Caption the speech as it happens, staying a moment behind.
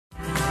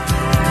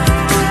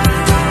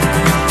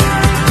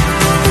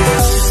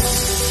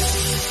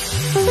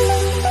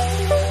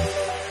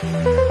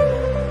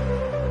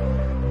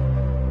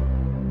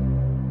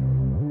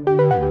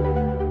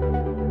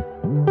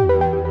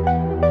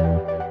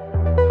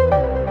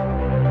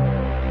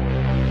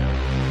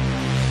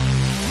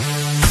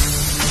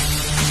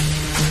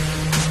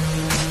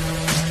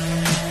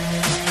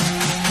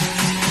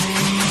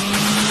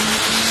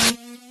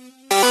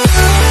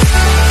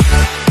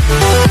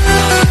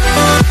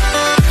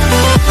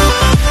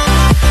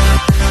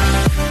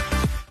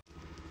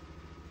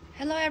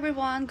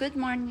everyone, good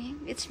morning.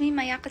 It's me,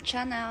 Mayaka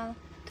channel.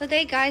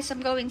 Today guys, I'm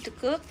going to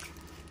cook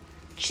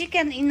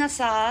chicken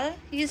inasal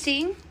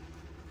using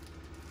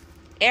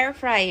air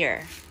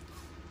fryer.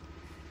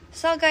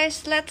 So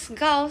guys, let's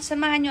go.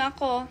 Samahan nyo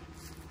ako.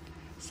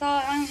 So,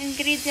 ang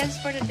ingredients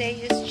for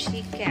today is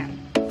chicken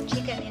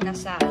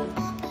inasal.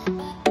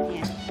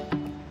 Yan.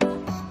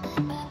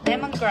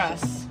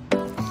 Lemongrass.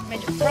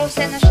 Medyo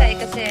frozen na siya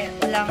kasi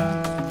walang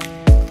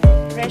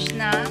fresh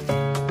na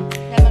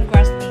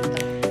lemongrass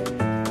dito.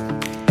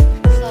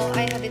 So,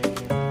 I have it.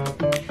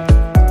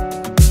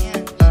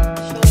 Ayan.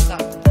 Shoga.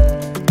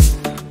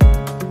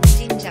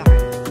 Ginger.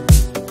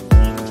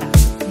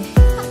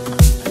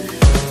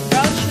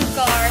 Brown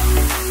sugar.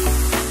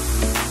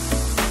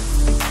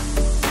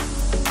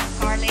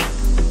 Garlic.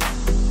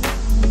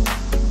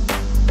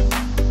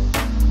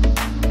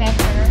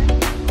 Pepper.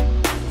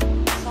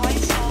 Soy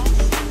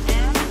sauce.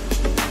 And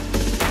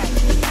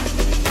rice.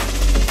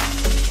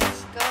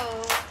 Let's go.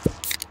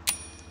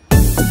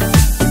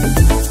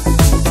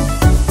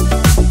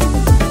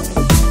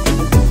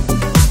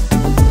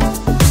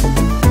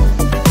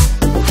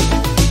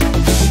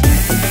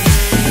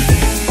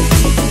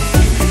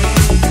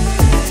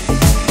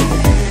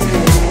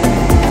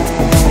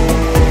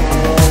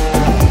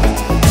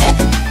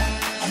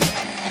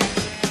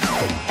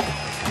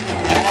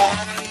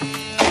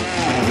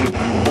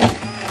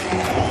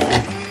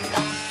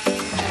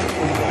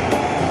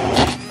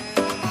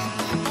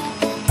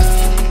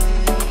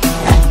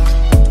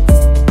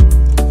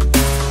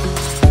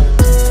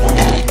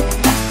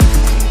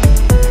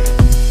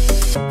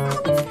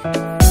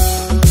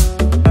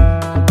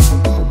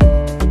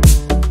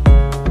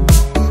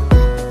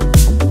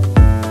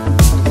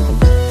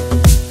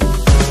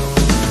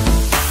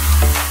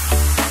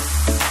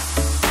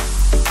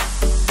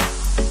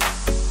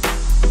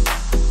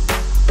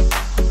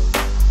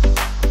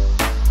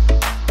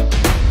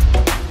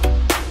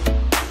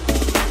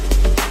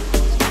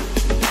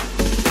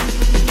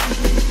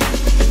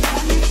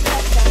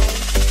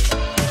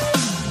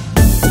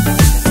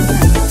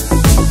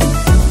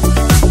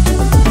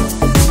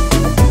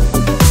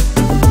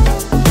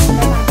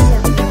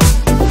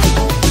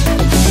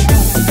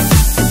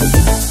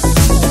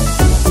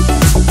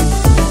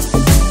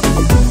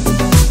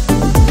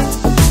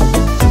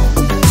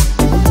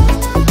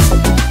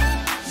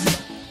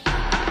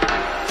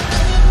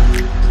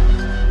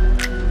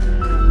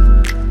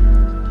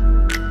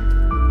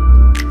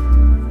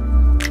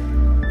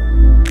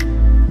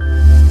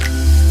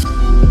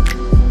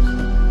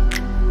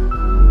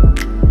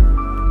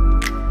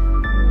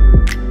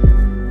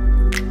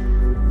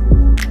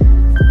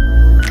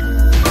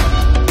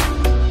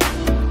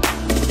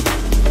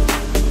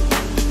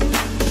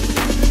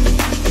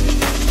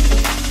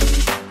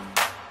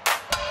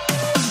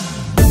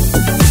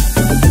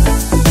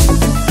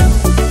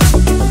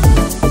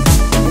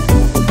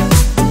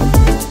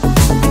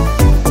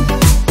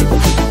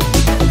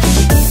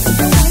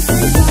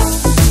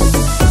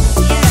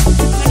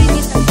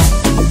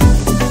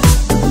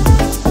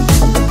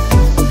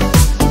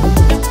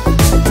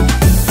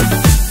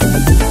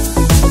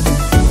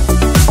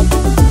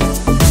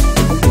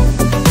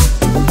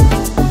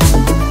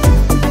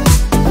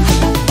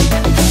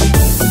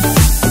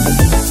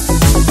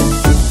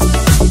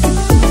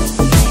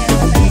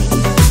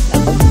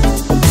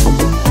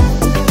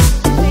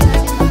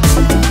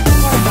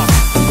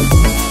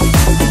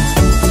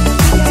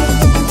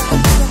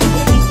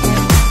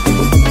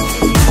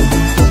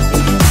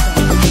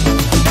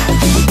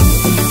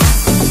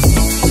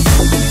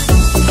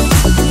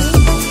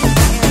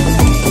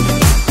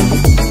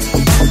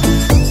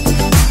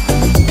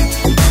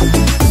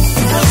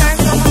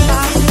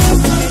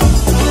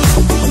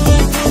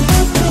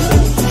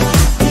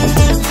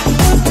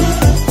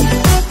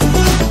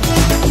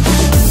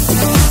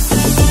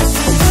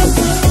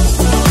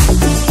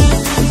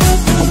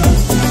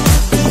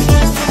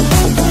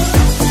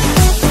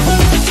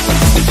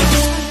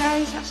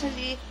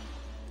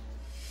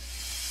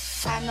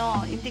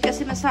 Hindi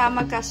kasi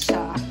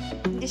magkasya.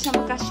 Hindi siya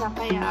magkasya,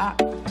 kaya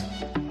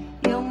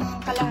yung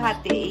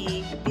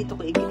kalahati dito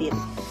ko i-grill.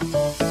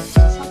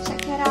 So,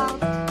 check it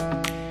out.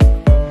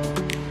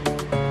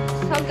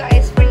 So,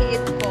 guys,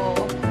 preheat ko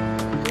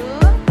to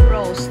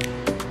roast.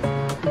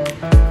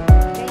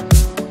 Okay.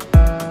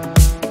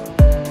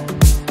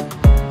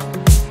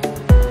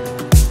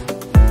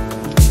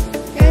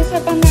 Guys,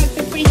 habang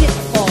nag-preheat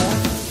ako,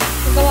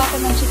 gagawa ko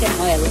ng chicken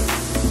oil.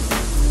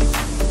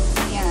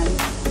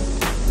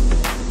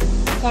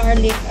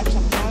 Garlic at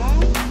saka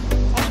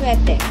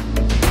aswete.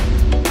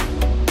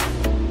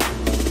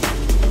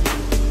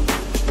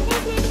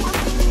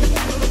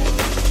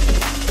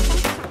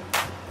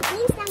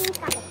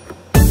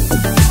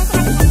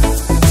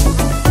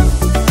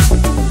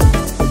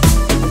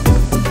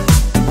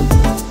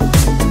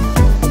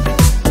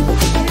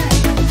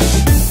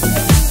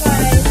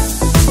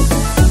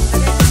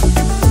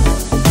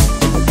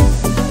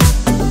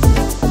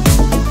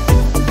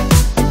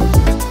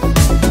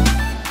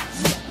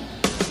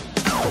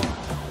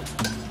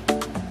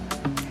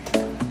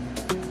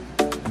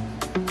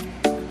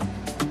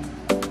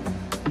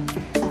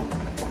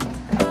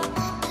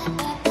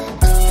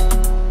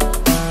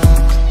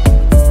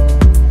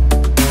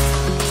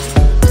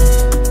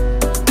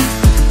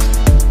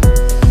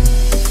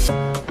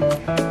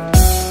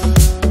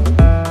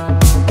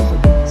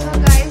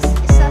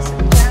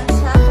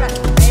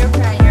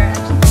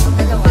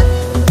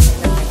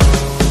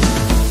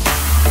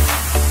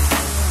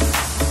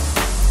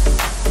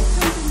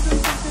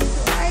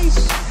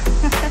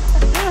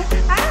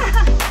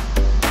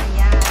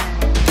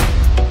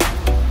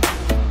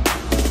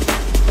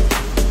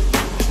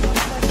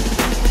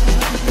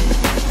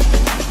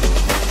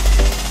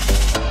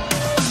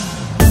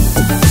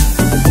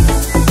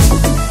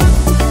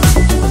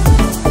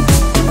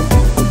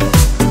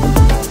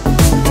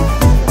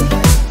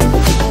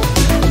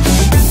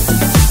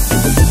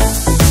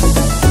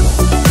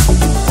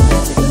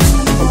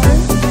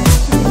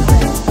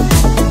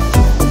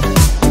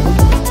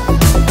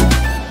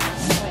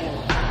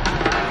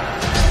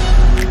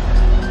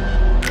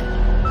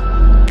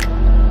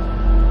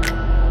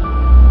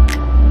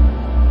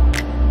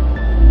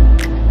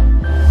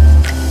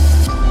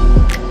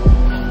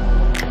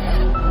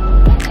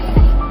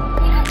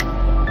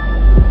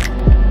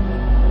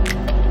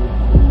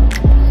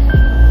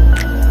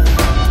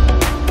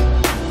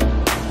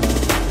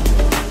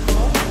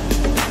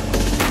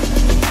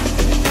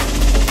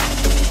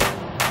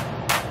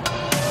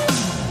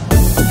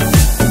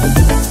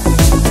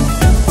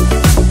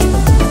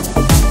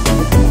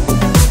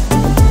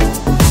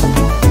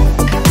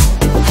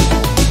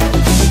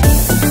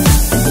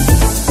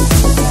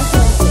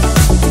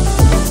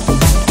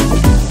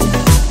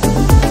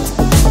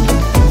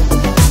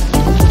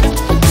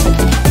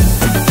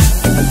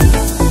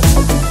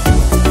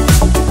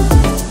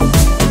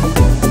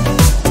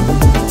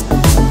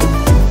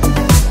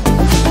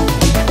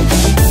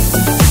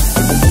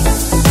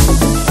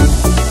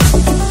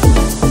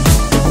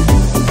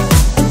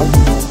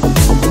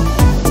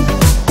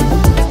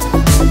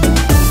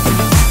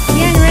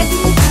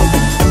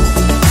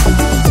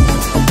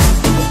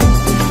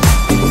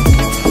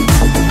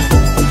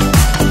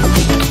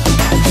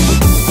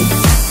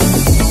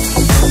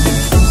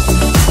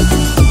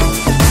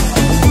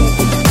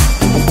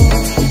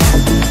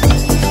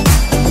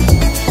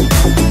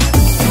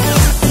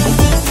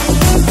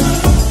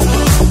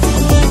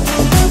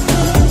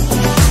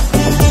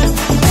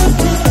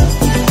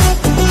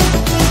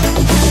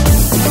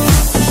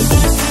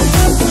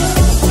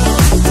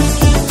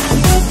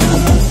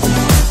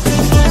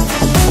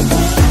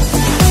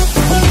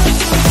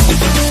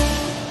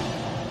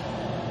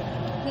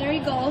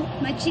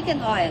 my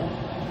chicken oil.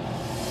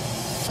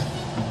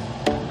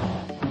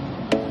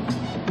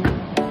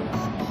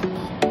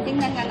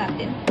 Tingnan nga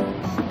natin.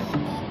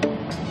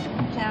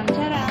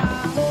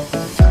 Tcharam!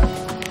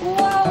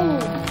 Wow!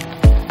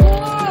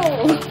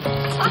 Wow!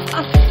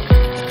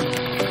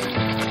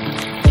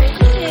 This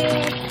is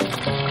it.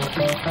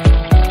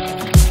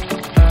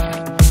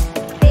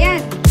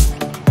 Ayan.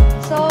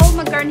 So,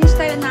 mag-garnish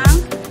tayo ng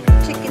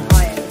chicken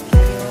oil.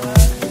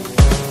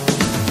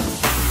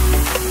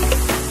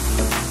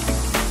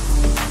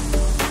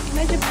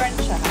 Medyo burnt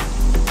siya.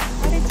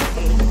 But it's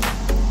okay.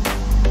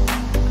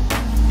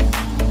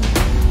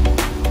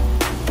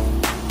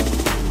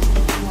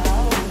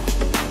 Wow.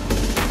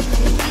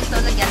 Dito,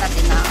 lagyan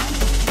natin ng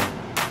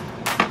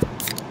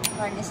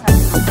garnish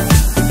natin.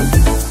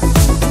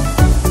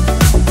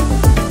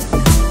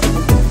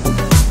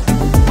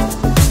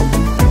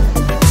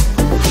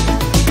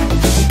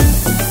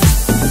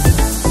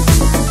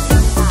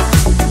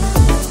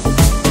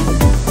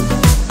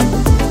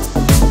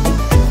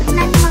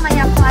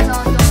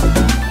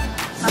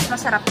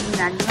 Masarap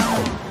tingnan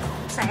yung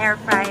sa air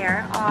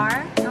fryer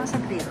or yung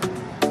sa grill.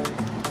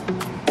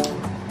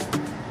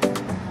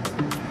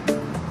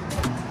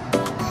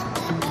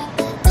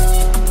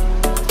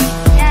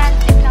 Yan,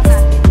 tignan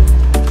natin.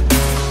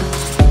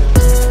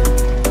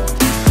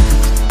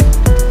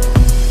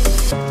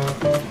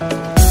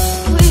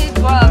 Uy,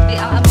 grabe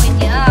ang amoy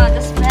niya.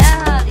 The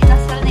smell.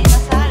 Inasal na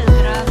inasal.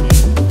 Grabe.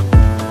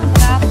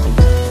 Sarap.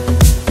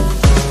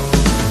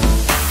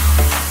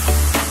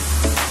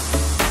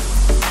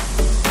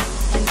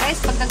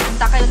 Pag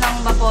nagpunta kayo ng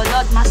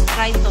Bacolod, must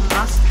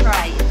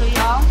try. Ito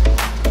yung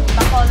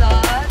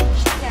Bacolod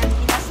Chicken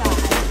Inasal.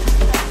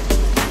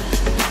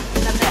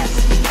 The best.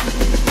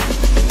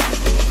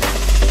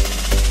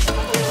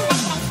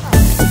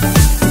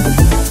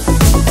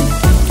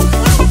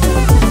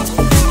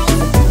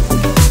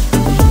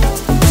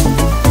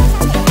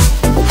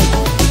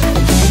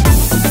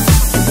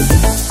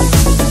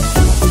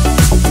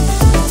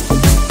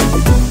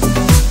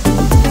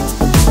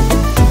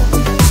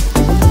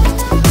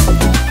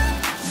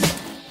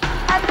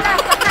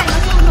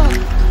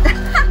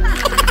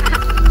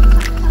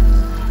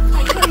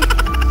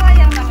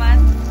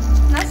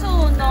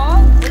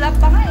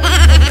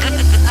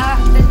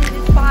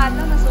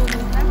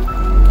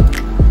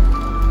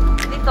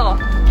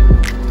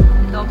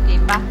 Okay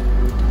pa.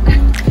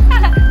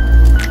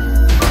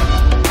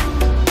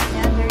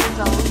 Yan, there you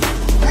go.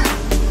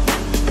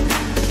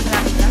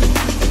 Marami na.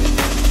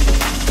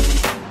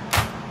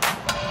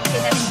 Okay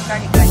na rin yung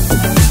garlic guys.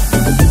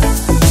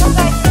 So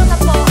guys, ito na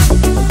po.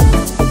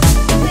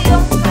 Ito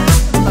yung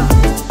pasta.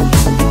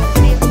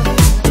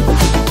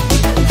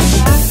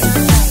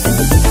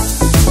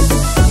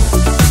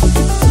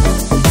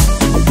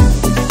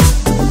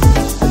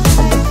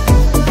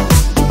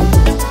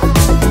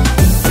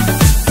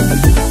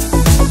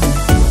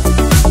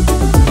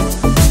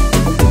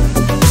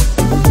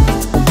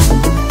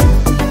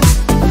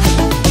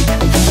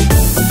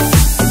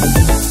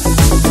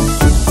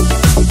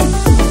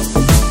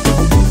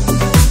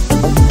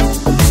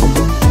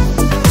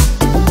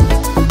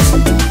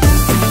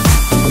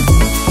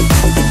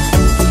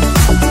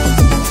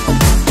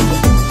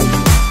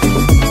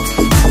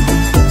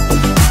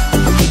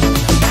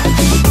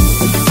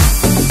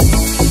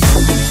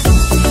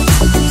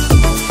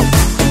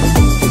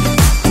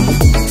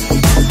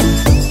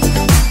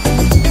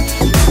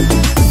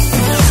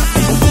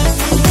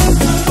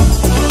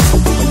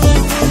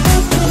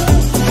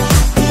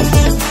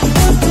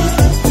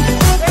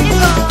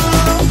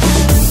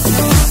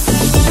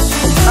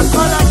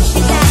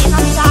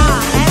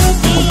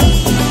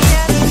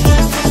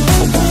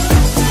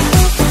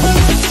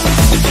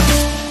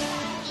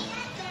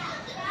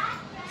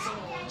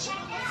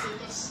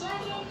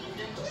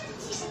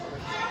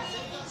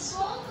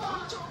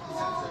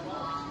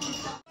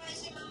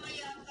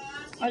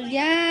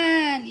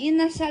 Ayan,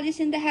 Inasal is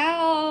in the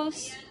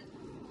house.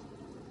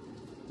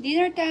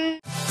 Dinner time.